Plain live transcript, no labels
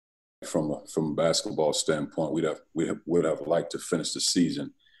from a basketball standpoint, would have liked to finish the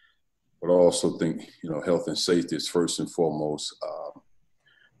season. But I also think, health and safety is first and foremost.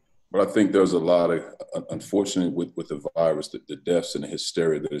 But I think there's a lot of, unfortunately, with the virus, the deaths and the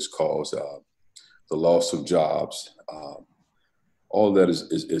hysteria that it's caused, the loss of jobs, all that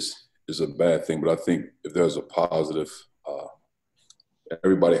is a bad thing. But I think if there's a positive,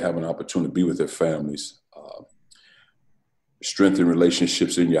 everybody having an opportunity to be with their families, strengthen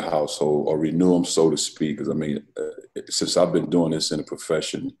relationships in your household or renew them, so to speak. Because since I've been doing this in a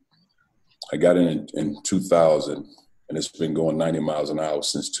profession, I got in 2000, and it's been going 90 miles an hour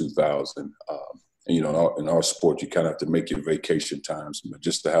since 2000. And in our sport, you kind of have to make your vacation times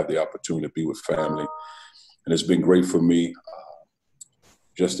just to have the opportunity to be with family. And it's been great for me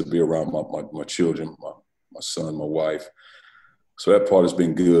just to be around my children, my son, my wife. So that part has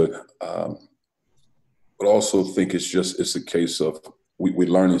been good. But I also think it's a case of we're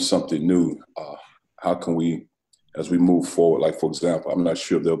learning something new. How can we, as we move forward, like, for example, I'm not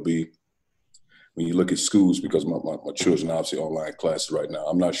sure there'll be, when you look at schools, because my children are obviously online classes right now,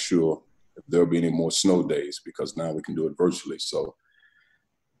 I'm not sure if there'll be any more snow days, because now we can do it virtually. So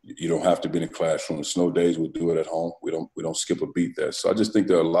you don't have to be in a classroom. The snow days, we'll do it at home. We don't skip a beat there. So I just think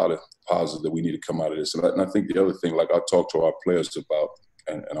there are a lot of positives that we need to come out of this. And I think the other thing, like I talk to our players about,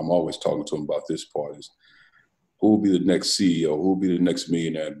 and I'm always talking to them about this part, is who will be the next CEO, who will be the next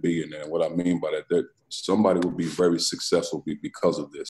millionaire and billionaire. And what I mean by that somebody will be very successful because of this.